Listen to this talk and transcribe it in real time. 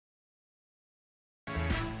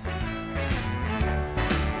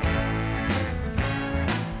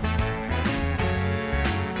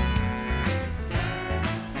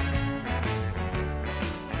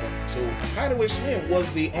Hideaway Slim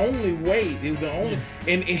was the only way. It was the only,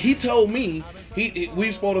 and he told me we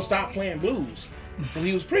were supposed to stop playing blues when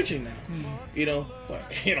he was preaching now. You know, but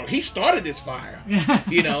you know, he started this fire.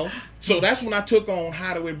 You know, so that's when I took on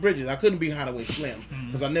Hideaway Bridges. I couldn't be Hideaway Slim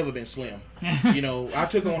because I've never been Slim. You know, I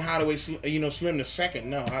took on Hideaway, Slim the second.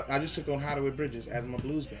 No, I just took on Hideaway Bridges as my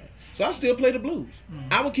blues band. So I still play the blues.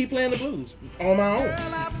 I would keep playing the blues on my own. Girl,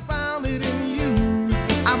 I found it in you.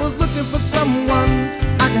 I was looking for someone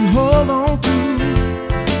I can hold on to,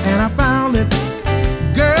 and I found it.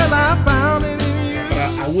 Girl, I found it in you.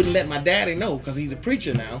 But I wouldn't let my daddy know because he's a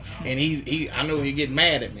preacher now, and I know he'd get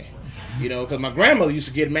mad at me. You know, because my grandmother used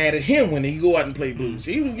to get mad at him when he go out and play blues.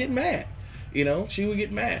 He would get mad. You know, she would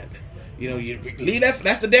get mad. You know, you leave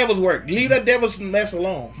that's the devil's work. Leave that devil's mess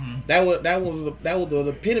alone. That was the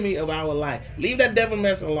epitome of our life. Leave that devil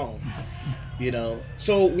mess alone. You know.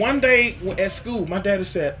 So one day at school, my daddy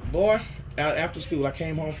said, "Boy, after school, I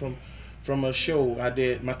came home from a show I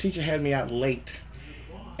did. My teacher had me out late,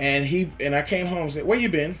 and I came home and said, 'Where you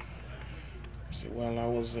been?' I said, 'Well, I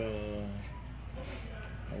was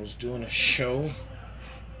doing a show,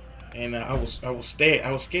 and I was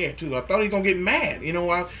scared too. I thought he was gonna get mad, you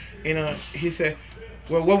know. He said,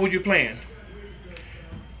 'Well, what were you playing?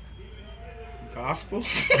 Gospel?'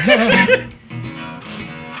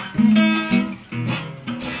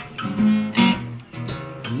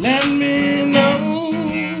 Let me know,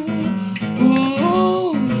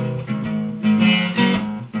 ooh,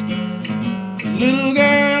 little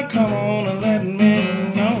girl, come on and let me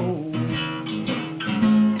know.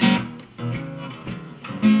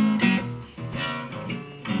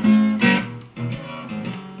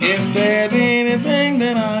 If there's anything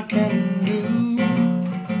that I can do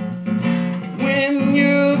when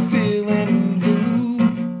you're feeling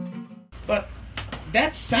blue.'" But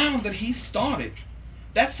that sound that he started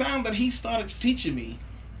teaching me,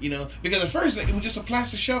 you know, because at first it was just a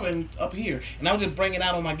plastic shovel up here, and I was just bringing it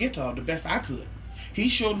out on my guitar the best I could. He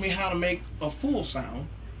showed me how to make a full sound,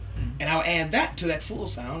 and I'll add that to that full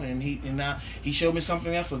sound, and now he showed me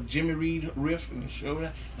something else, a Jimmy Reed riff, and he showed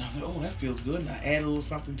that, and I said, "Oh, that feels good," and I added a little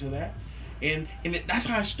something to that, and that's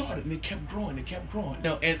how it started, and it kept growing.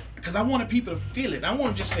 No, and because I wanted people to feel it. I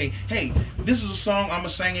want to just say, "Hey, this is a song. I'm gonna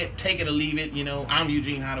sing it. Take it or leave it. You know, I'm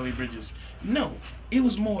Eugene Hideaway Bridges." No, it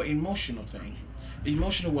was more emotional thing,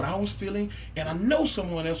 emotional what I was feeling, and I know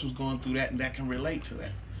someone else was going through that, and that can relate to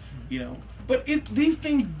that, you know. But these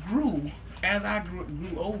things grew as I grew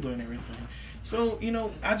older and everything. So, you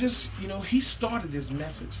know, I just, you know, he started this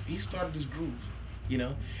message. He started this groove, you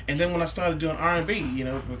know. And then when I started doing R&B, you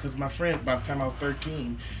know, because my friend, by the time I was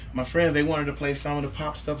 13, my friends, they wanted to play some of the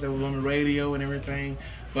pop stuff that was on the radio and everything.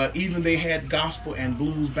 But even they had gospel and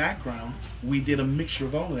blues background, we did a mixture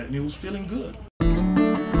of all of that, and it was feeling good.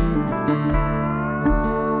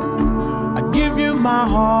 I give you my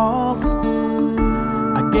heart,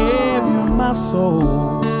 I gave you my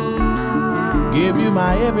soul, give you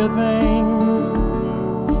my everything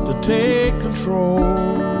to take control.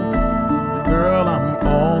 Girl, I'm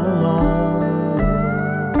all alone,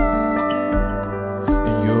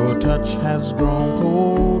 and your touch has grown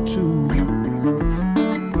cold too.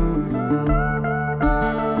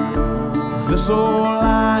 This old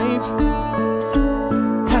life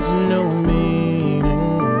has no meaning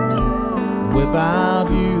without